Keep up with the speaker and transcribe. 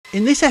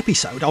In this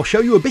episode I'll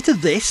show you a bit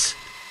of this,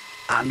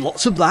 and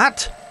lots of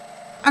that,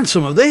 and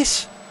some of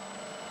this.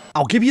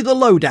 I'll give you the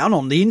lowdown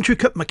on the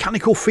intricate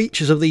mechanical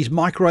features of these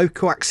micro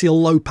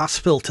coaxial low pass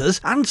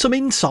filters and some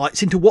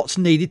insights into what's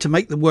needed to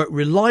make them work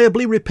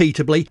reliably,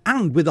 repeatably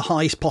and with the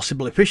highest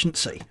possible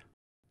efficiency.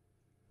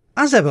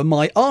 As ever,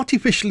 my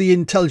artificially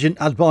intelligent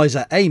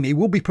advisor AIMEE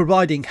will be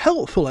providing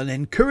helpful and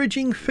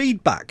encouraging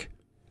feedback.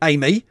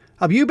 AIMEE,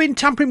 have you been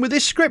tampering with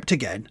this script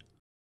again?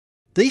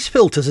 These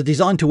filters are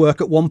designed to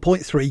work at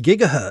 1.3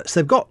 GHz.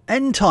 They've got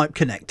N-type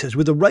connectors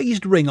with a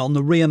raised ring on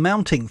the rear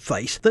mounting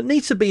face that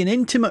needs to be in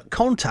intimate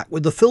contact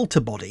with the filter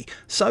body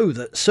so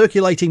that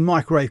circulating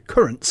microwave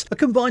currents are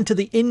confined to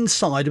the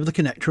inside of the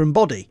connector and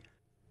body.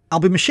 I'll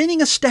be machining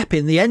a step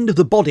in the end of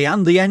the body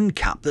and the end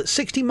cap that's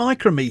 60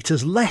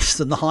 micrometers less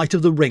than the height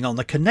of the ring on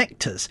the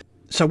connectors.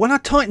 So when I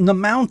tighten the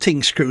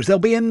mounting screws, there'll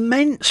be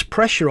immense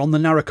pressure on the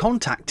narrow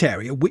contact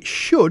area, which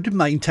should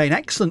maintain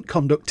excellent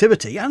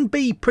conductivity and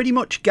be pretty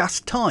much gas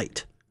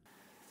tight.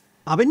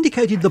 I've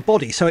indicated the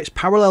body so it's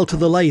parallel to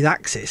the lathe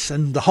axis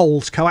and the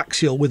holes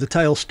coaxial with the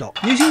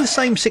tailstock. Using the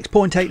same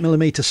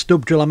 6.8mm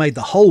stub drill I made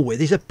the hole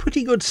with is a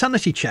pretty good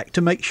sanity check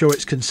to make sure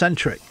it's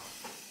concentric.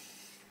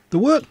 The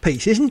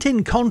workpiece isn't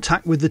in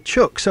contact with the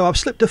chuck, so I've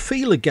slipped a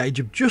feeler gauge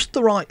of just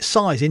the right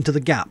size into the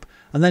gap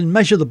and then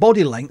measure the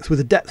body length with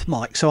a depth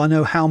mic so I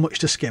know how much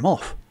to skim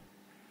off.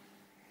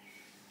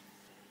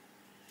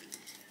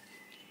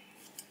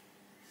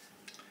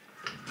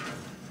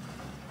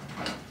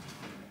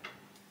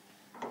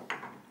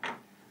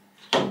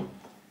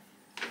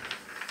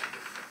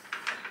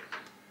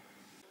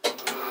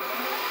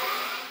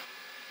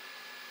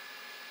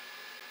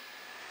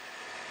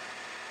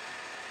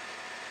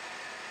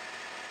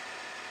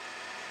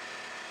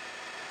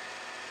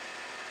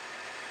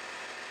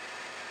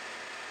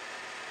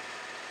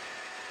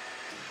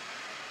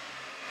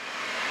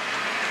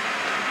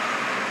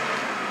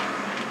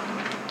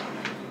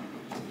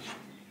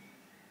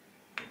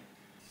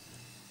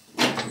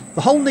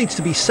 The hole needs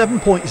to be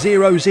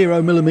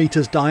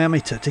 7.00mm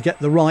diameter to get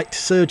the right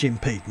surge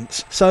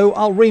impedance, so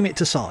I'll ream it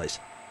to size,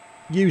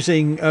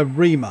 using a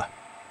reamer.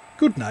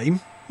 Good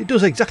name, it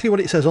does exactly what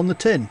it says on the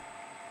tin.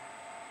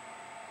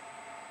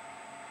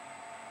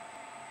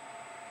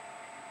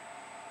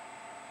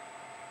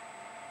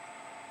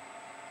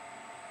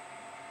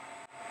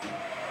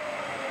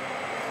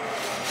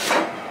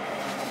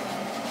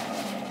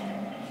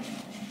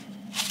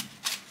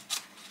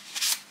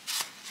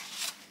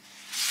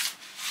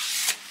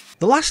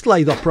 The last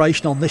lathe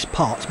operation on this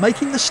part's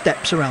making the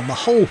steps around the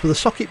hole for the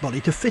socket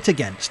body to fit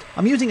against.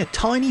 I'm using a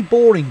tiny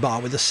boring bar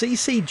with a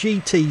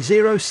CCGT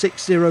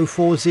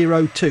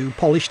 060402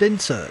 polished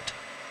insert.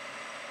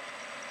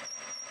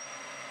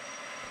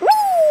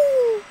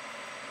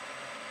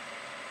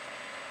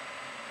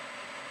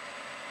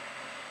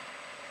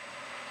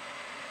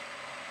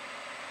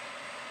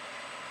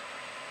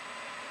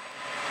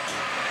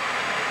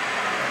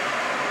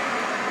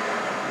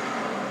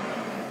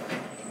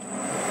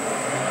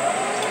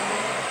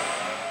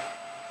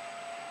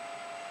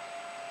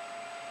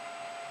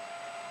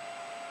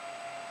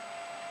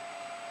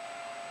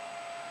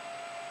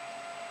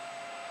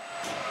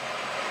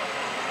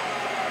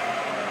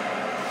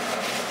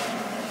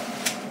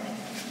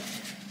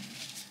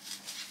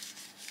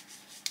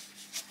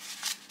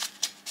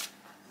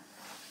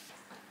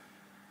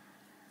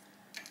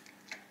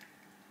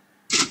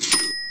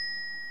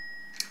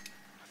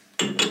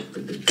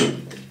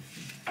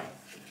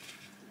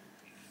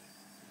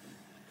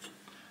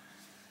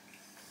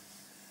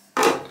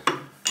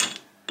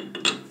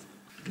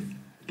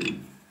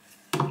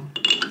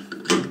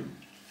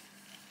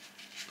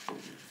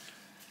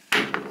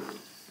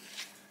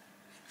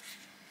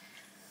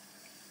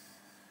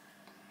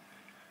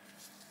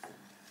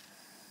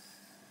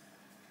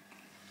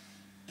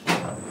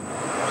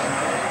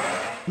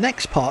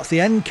 Next part's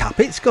the end cap.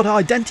 It's got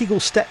identical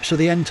steps for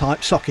the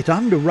N-type socket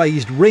and a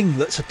raised ring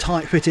that's a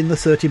tight fit in the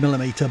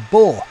 30mm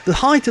bore. The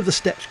height of the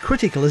step's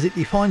critical as it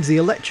defines the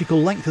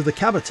electrical length of the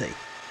cavity.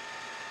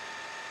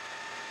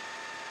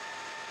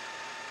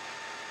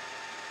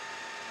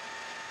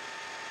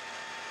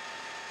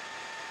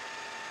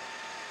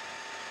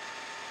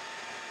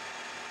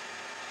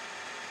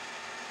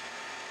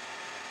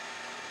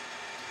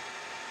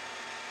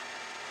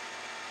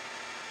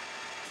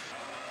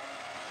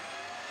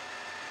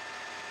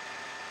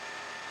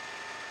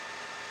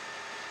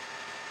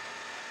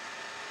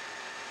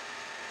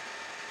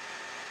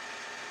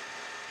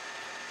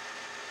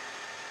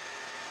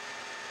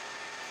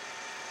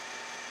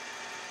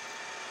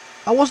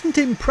 I wasn't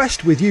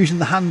impressed with using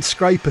the hand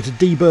scraper to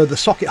deburr the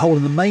socket hole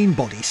in the main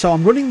body, so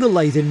I'm running the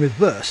lathe in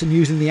reverse and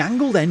using the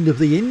angled end of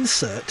the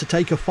insert to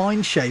take a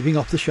fine shaving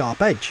off the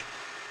sharp edge.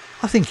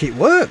 I think it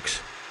works.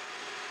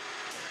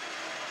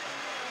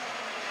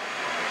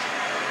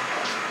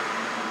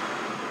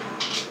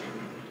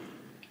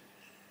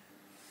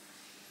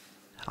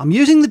 I'm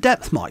using the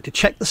depth mic to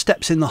check the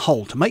steps in the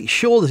hole to make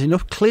sure there's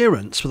enough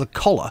clearance for the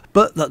collar,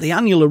 but that the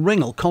annular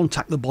ring will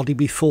contact the body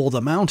before the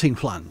mounting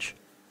flange.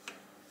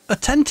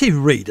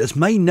 Attentive readers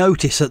may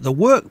notice that the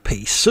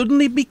workpiece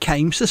suddenly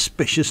became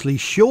suspiciously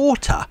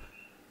shorter.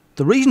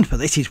 The reason for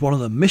this is one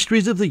of the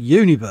mysteries of the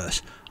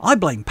universe. I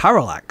blame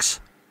parallax.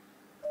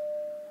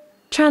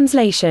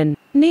 Translation: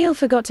 Neil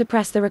forgot to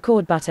press the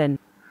record button.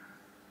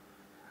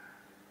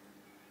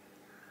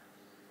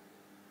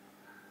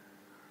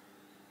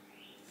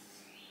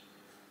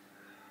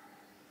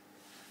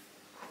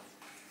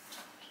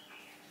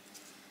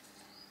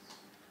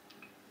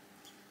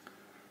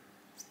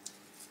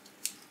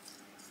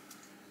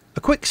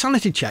 A quick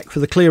sanity check for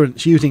the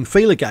clearance using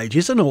feeler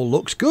gauges and all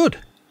looks good.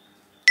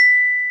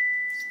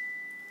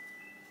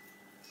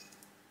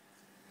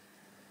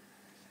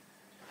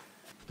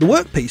 The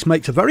workpiece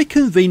makes a very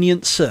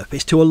convenient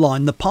surface to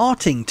align the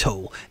parting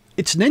tool.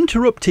 It's an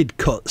interrupted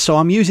cut, so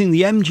I'm using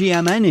the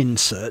MGMN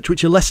inserts,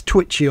 which are less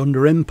twitchy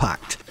under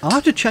impact. I'll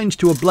have to change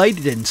to a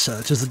bladed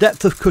insert as the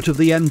depth of cut of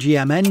the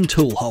MGMN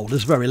tool holder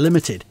is very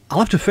limited. I'll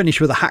have to finish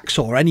with a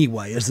hacksaw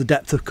anyway, as the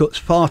depth of cut's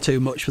far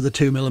too much for the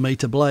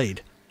 2mm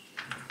blade.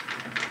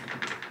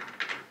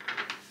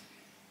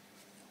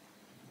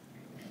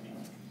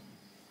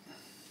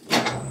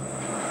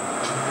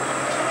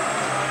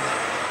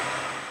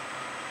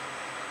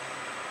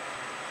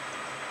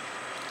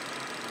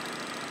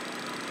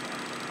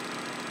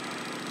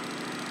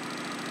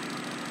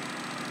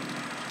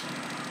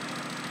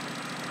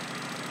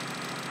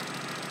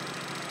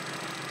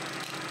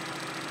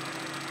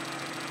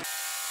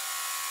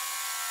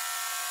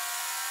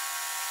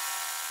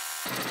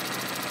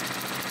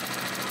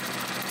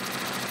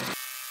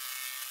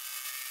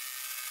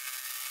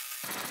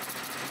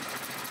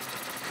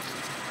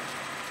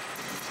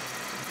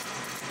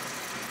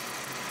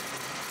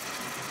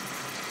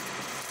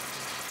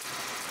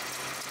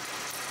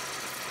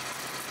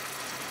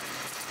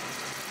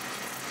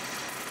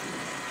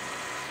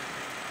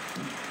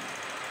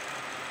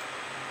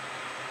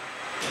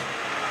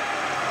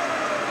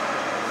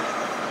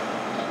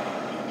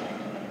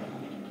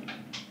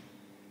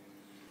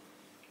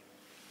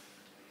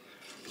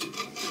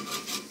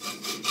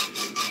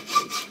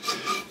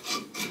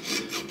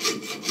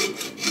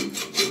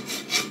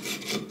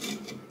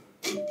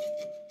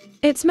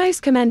 It's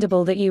most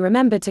commendable that you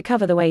remembered to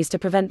cover the ways to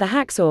prevent the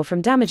hacksaw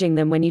from damaging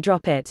them when you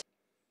drop it.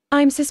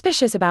 I'm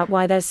suspicious about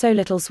why there's so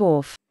little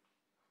swarf.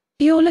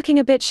 You're looking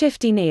a bit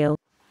shifty, Neil.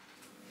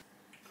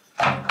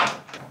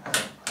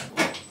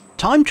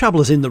 Time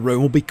travellers in the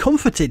room will be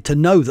comforted to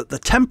know that the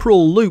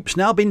temporal loop's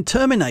now been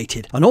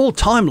terminated and all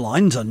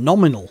timelines are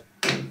nominal.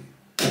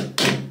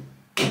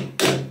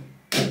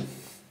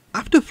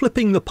 After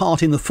flipping the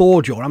part in the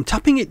forejaw, I'm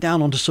tapping it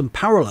down onto some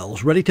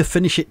parallels ready to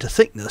finish it to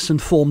thickness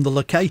and form the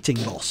locating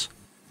boss.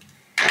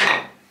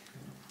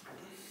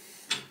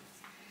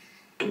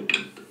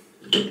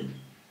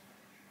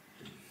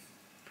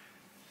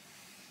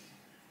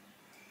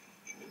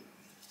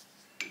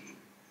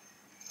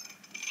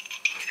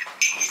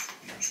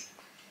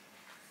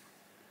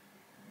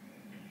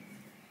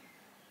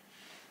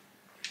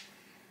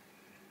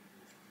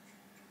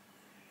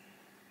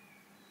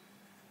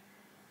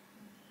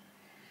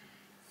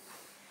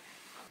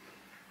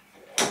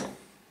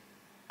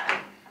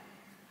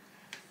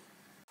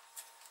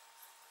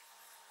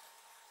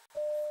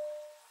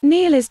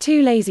 Neil is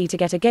too lazy to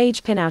get a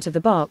gauge pin out of the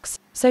box,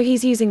 so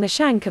he's using the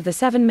shank of the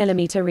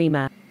 7mm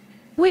reamer.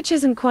 Which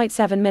isn't quite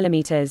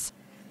 7mm.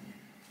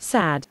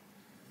 Sad.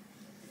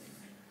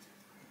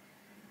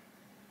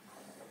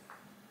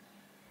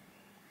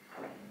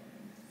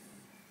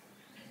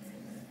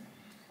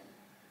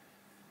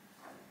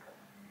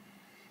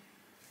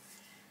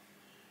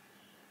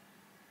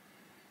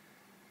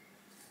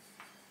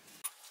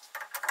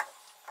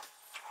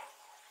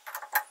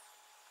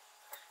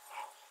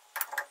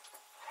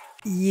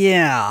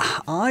 Yeah,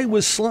 I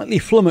was slightly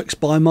flummoxed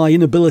by my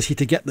inability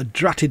to get the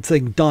dratted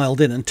thing dialed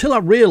in until I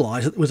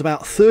realised that there was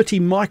about 30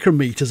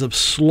 micrometers of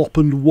slop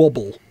and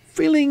wobble.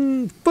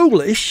 Feeling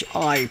foolish,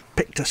 I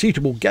picked a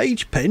suitable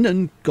gauge pin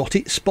and got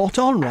it spot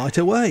on right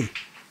away.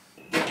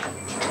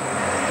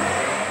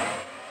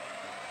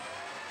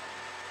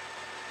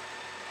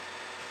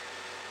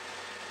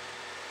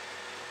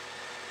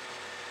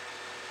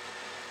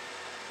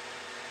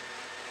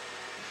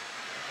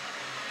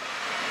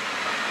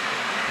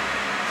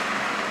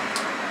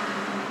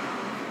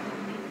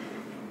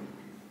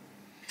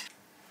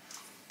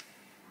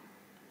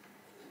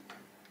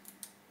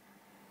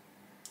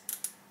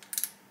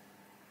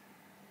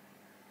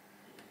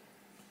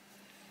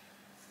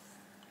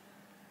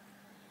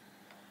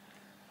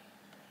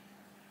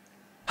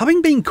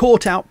 Having been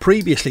caught out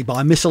previously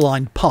by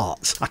misaligned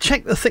parts, I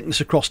checked the thickness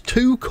across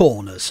 2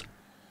 corners.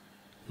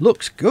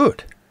 Looks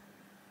good.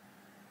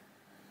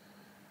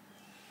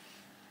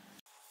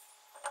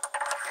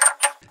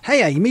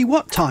 Hey Amy,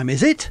 what time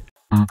is it?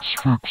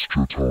 It's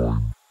fixture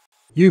time.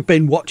 You've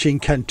been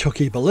watching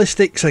Kentucky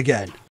Ballistics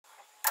again.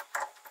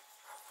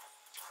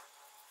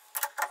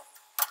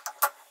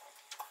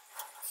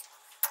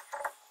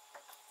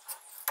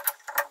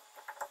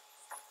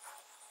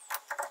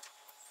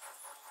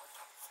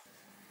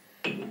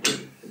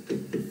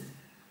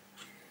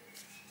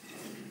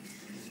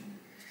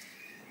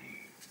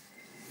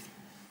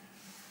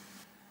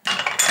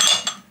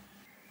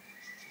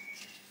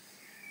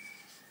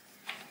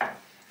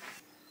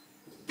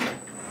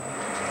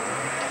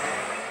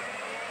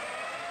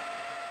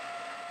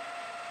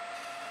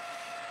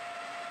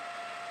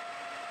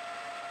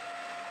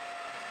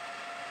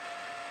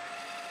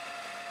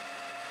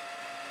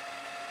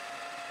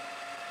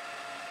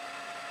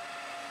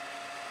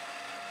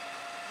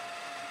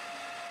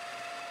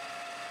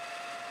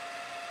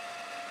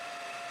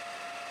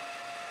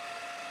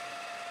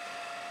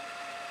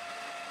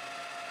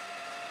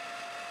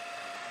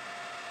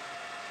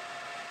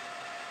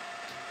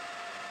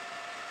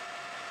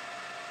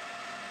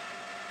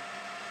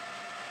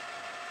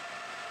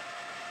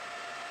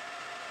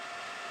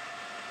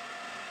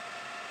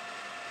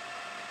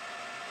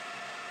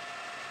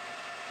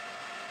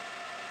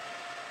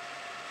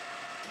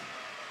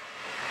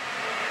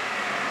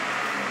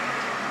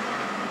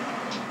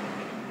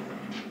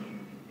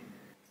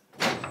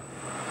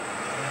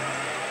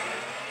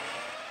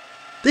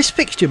 This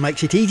fixture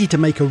makes it easy to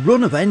make a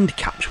run of end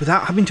caps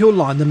without having to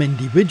align them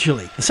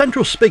individually. The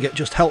central spigot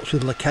just helps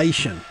with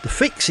location. The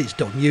fix is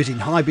done using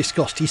high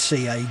viscosity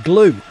CA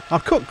glue.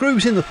 I've cut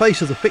grooves in the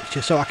face of the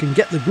fixture so I can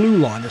get the glue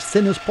line as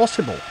thin as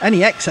possible.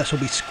 Any excess will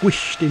be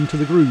squished into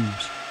the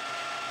grooves.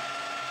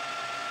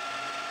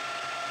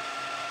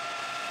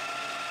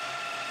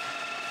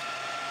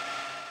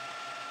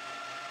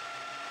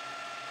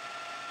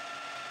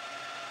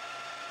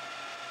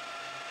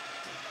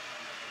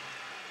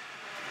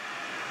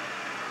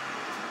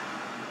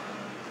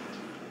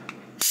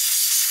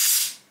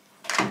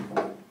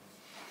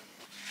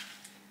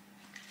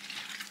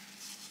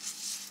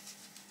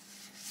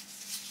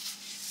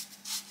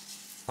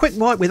 Quick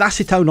wipe with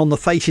acetone on the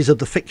faces of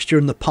the fixture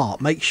and the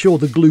part makes sure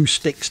the glue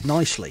sticks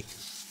nicely.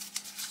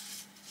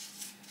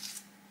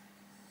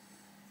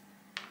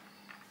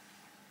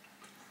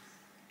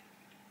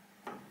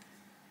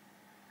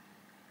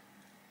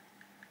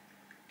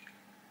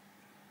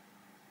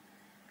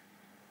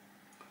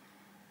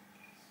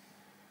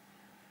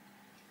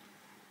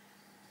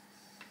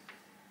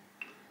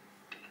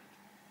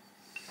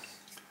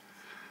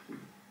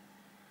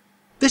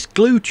 This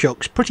glue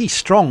chuck's pretty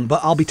strong,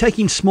 but I'll be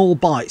taking small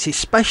bites,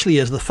 especially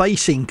as the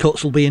facing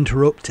cuts will be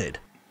interrupted.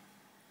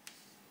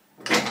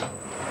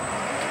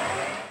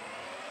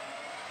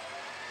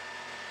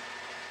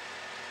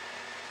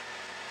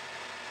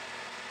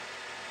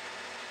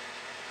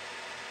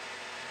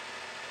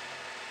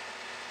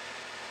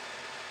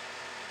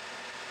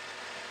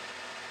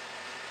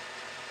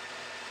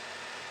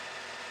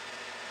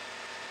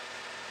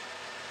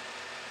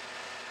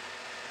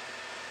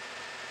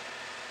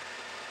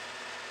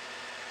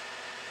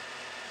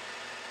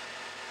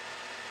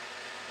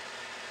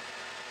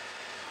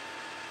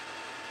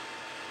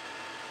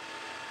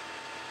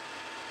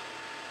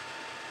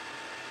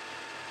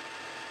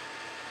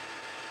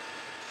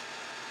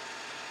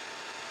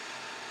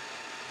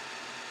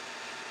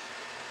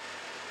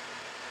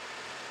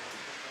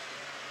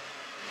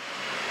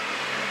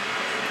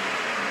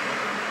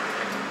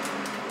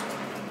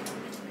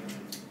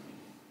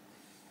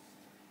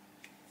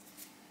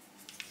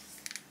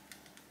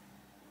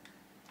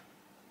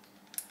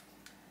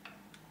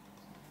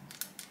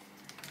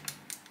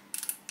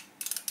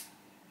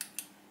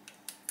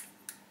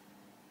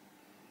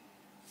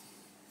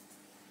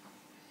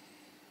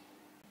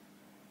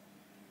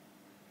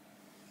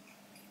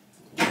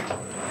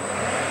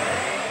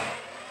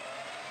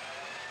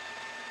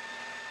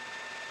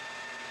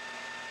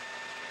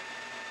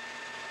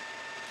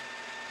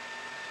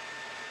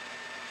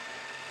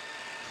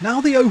 Now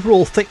the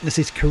overall thickness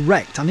is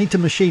correct, I need to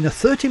machine a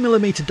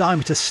 30mm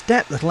diameter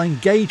step that will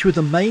engage with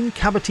the main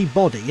cavity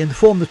body and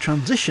form the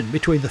transition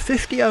between the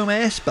 50 ohm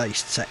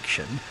air-spaced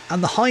section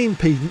and the high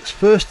impedance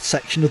first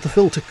section of the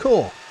filter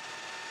core.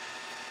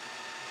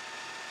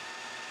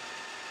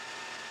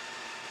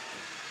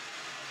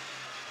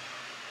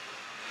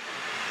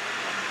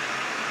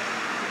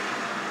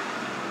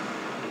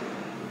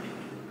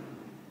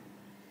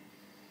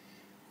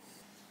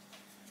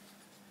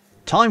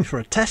 Time for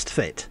a test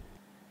fit.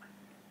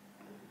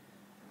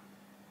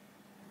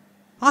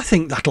 I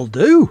think that'll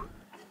do.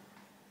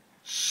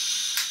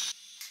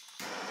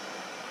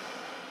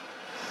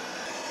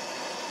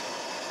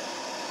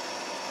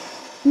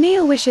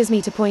 Neil wishes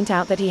me to point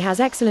out that he has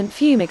excellent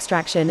fume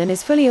extraction and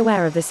is fully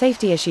aware of the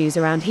safety issues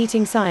around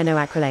heating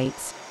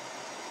cyanoacrylates.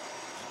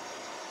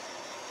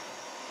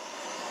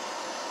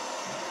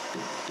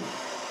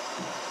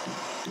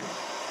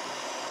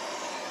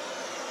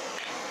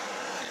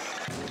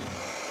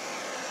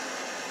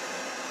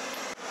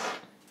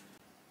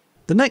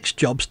 The next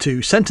job's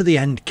to centre the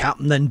end cap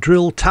and then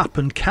drill, tap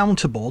and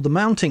counterbore the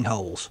mounting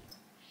holes.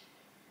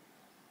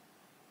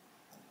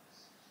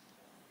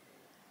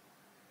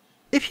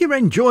 If you're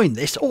enjoying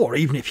this, or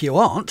even if you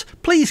aren't,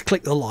 please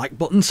click the like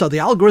button so the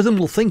algorithm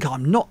will think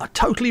I'm not a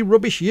totally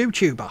rubbish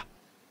YouTuber.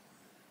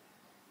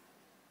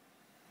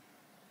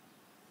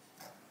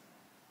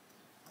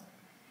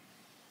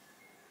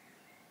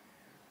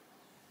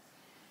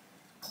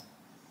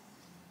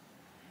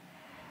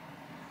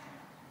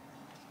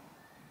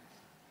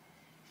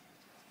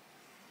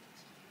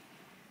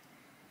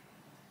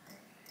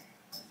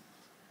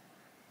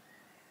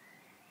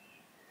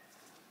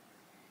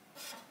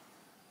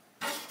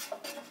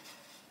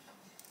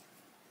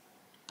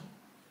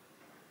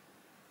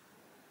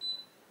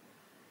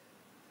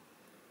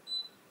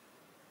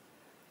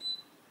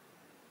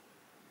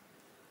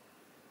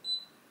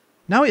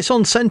 Now it's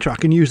on centre, I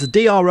can use the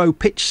DRO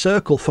pitch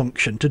circle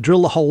function to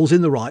drill the holes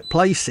in the right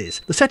places.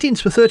 The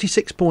settings for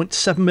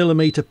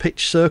 36.7mm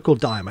pitch circle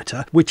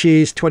diameter, which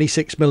is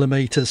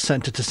 26mm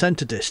centre to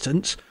centre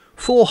distance,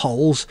 4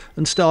 holes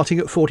and starting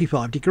at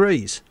 45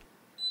 degrees.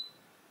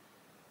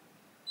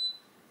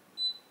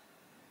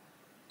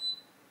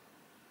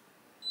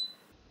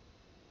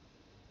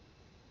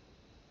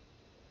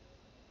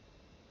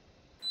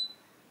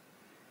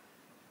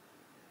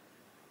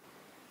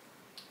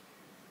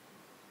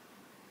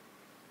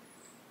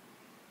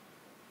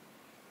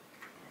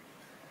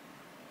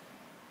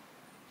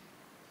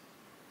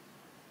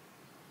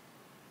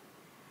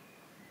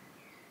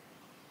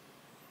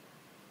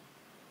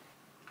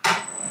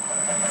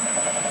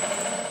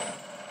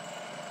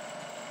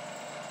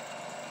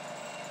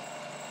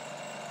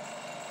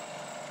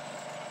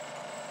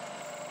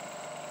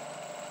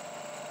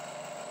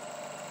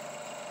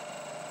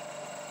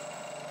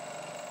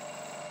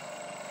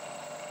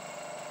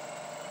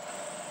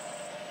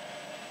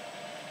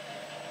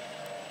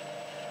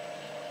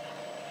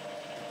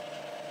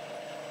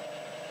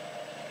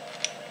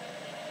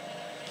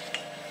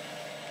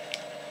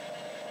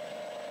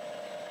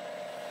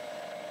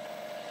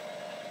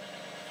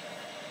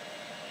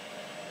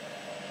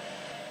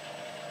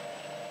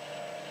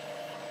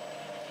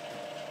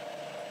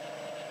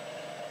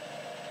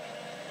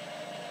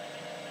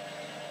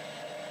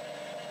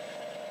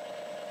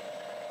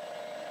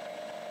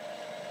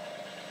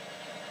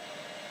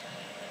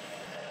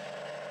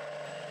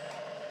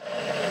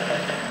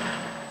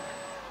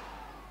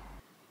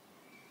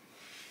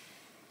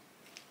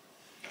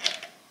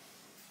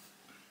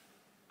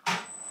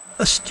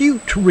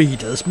 Astute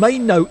readers may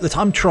note that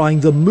I'm trying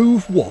the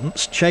move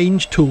once,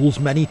 change tools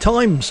many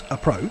times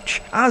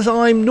approach, as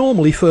I'm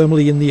normally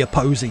firmly in the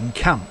opposing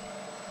camp.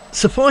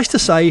 Suffice to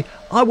say,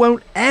 I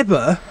won't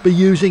ever be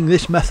using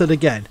this method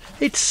again.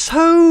 It's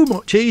so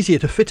much easier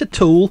to fit a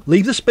tool,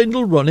 leave the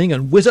spindle running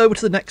and whiz over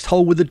to the next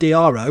hole with the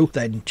DRO,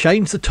 then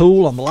change the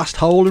tool on the last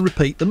hole and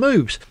repeat the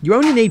moves. You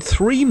only need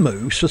 3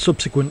 moves for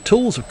subsequent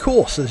tools, of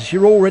course, as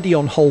you're already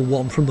on hole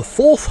 1 from the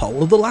 4th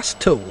hole of the last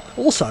tool.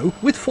 Also,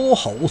 with 4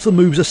 holes the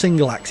moves are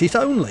single axis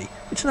only.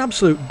 It's an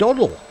absolute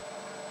doddle.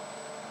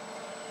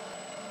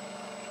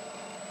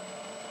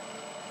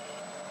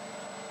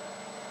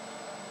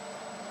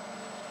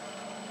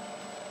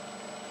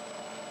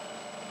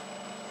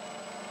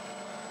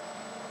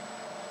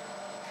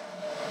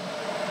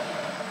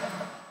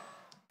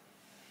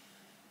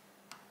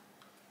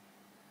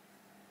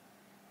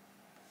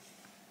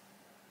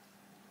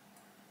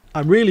 I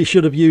really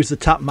should have used the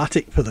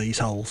Tapmatic for these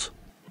holes.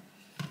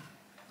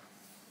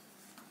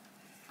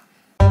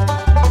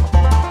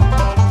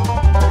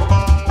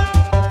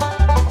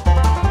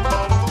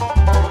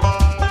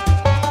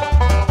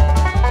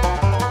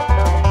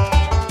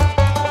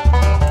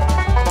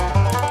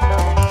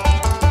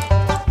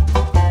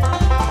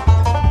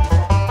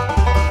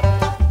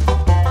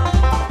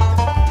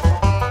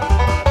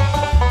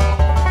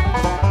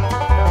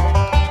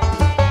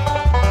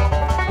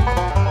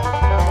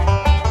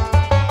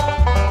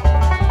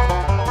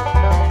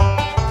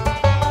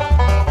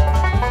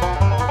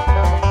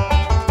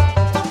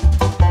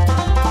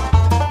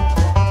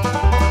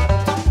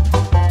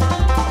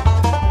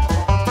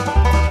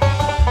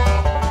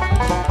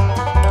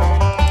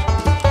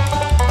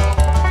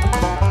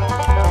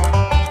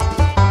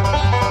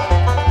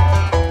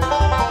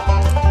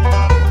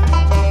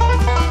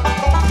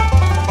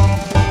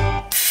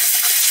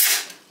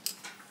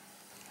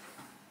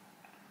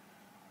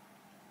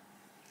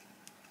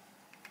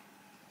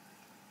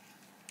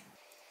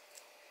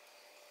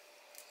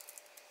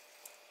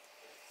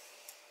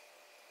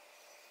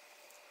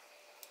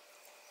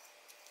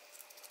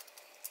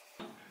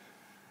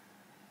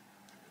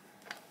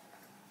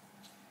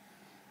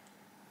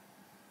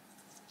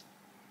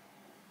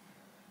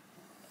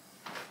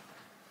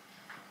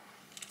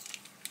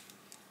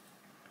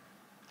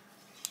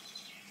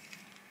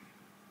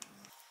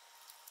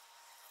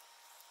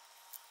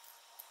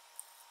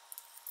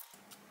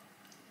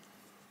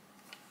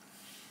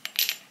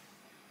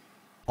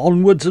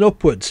 Onwards and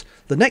upwards.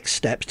 The next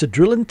step's to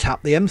drill and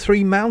tap the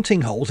M3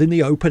 mounting holes in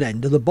the open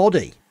end of the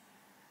body.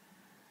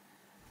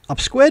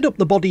 I've squared up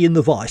the body in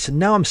the vise and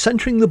now I'm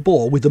centering the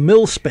bore with the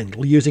mill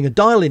spindle using a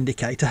dial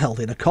indicator held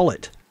in a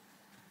collet.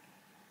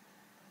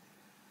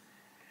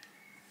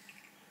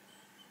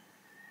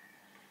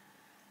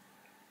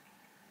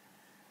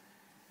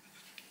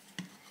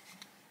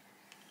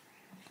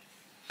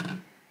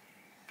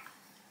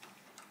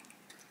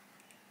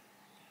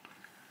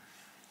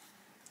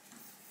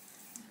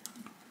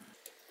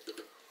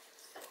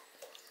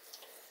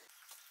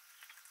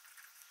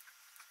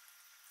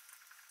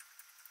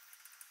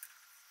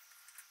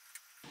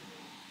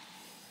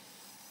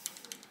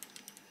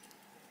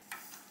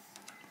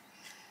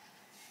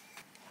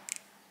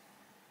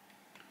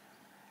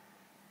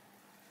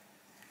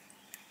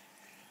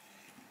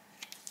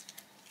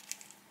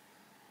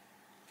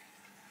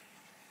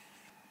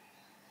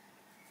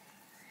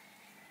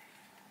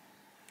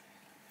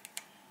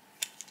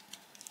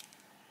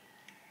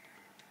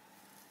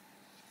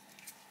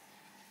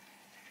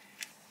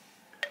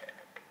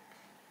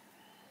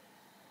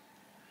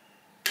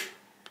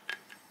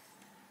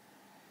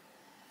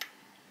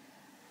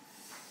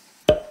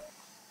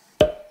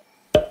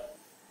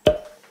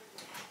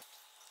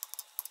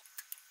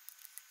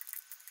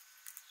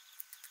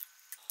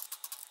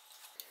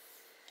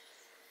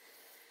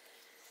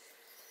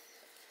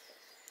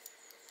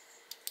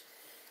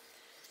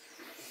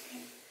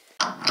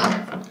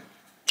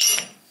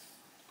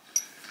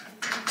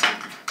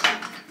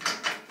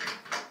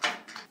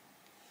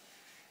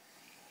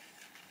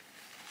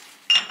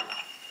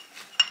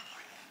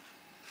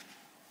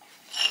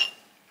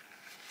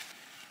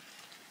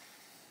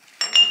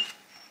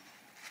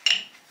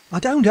 I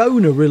don't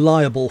own a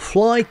reliable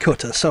fly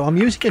cutter, so I'm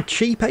using a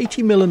cheap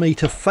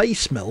 80mm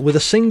face mill with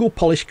a single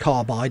polished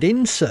carbide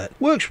insert.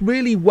 Works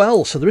really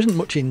well, so there isn't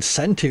much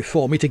incentive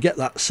for me to get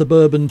that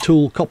Suburban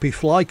Tool copy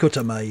fly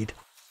cutter made.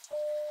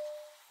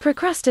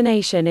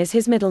 Procrastination is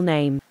his middle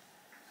name.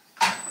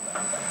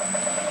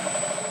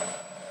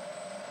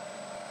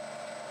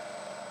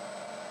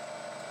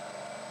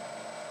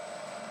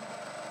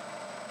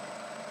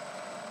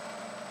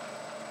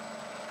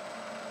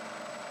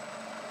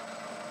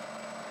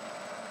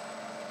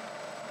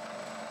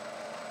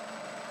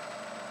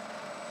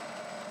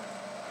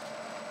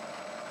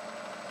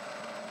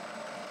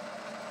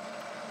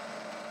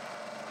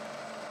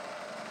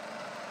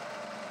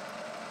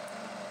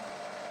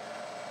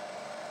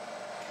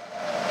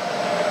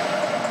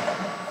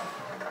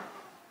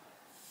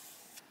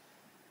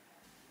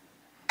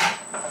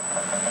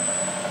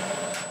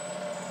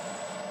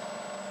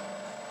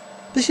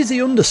 This is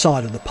the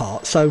underside of the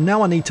part, so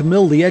now I need to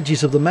mill the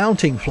edges of the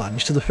mounting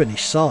flange to the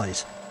finished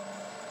size.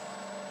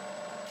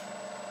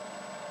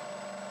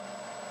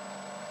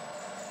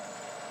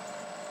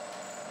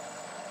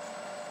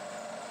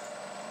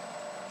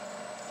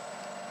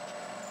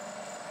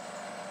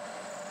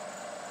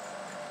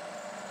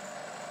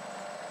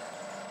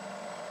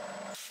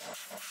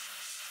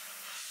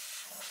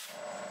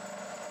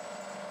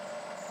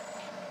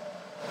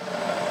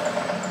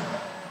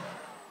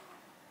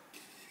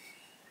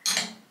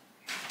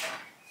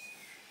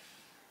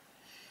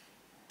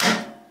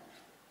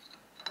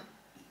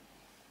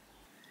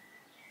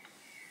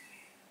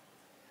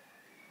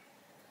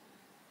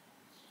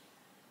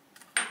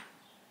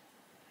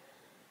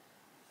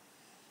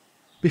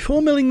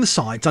 Before milling the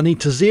sides, I need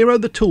to zero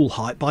the tool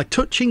height by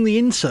touching the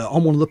insert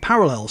on one of the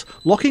parallels,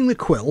 locking the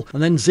quill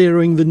and then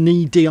zeroing the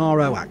knee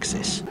DRO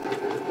axis.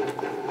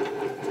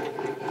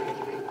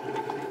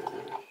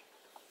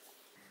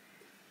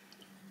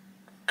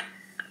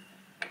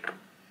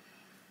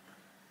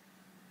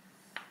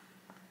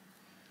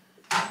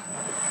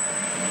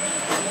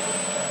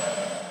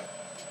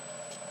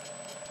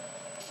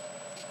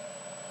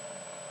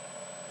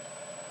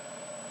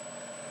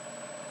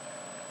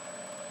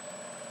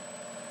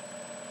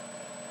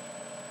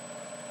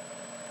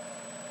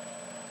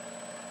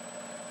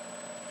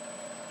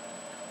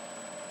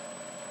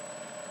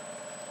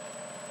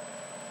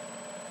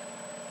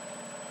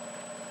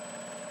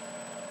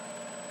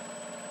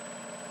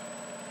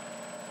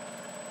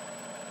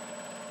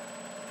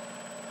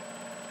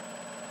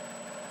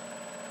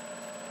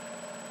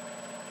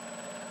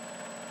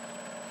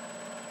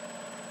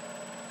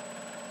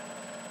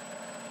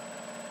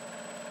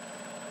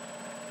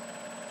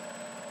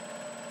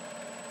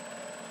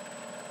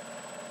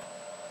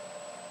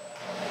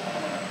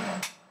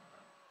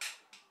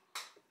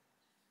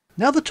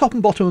 Now the top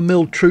and bottom are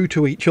milled true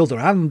to each other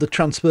and the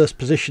transverse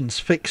positions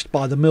fixed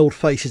by the milled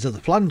faces of the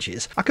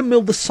flanges, I can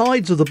mill the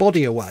sides of the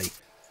body away.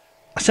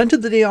 I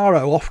centred the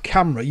DRO off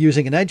camera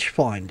using an edge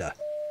finder.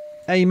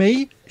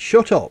 AIMEE,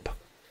 shut up.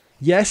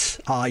 Yes,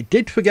 I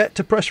did forget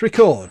to press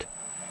record.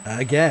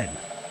 Again.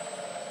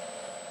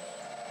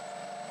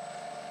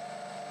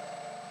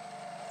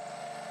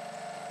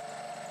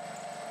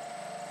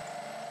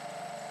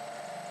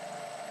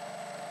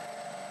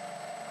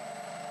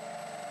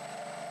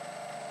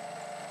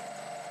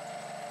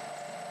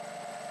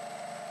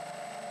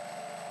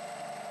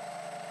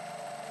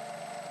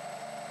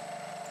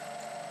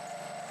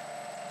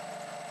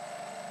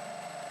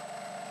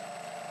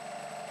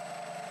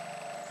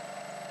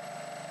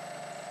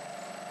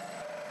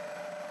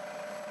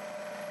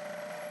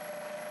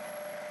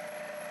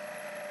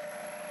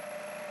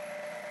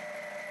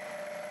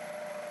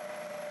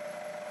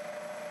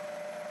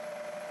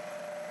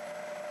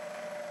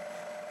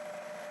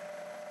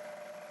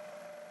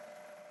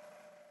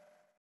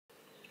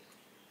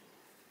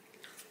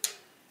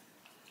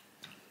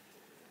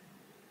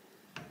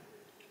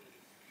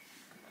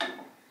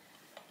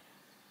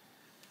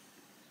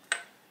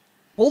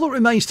 All that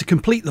remains to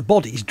complete the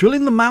body is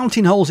drilling the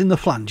mounting holes in the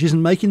flanges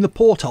and making the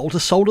porthole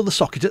to solder the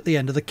socket at the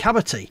end of the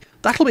cavity.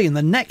 That'll be in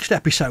the next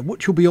episode,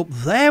 which will be up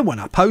there when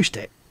I post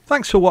it.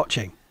 Thanks for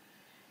watching.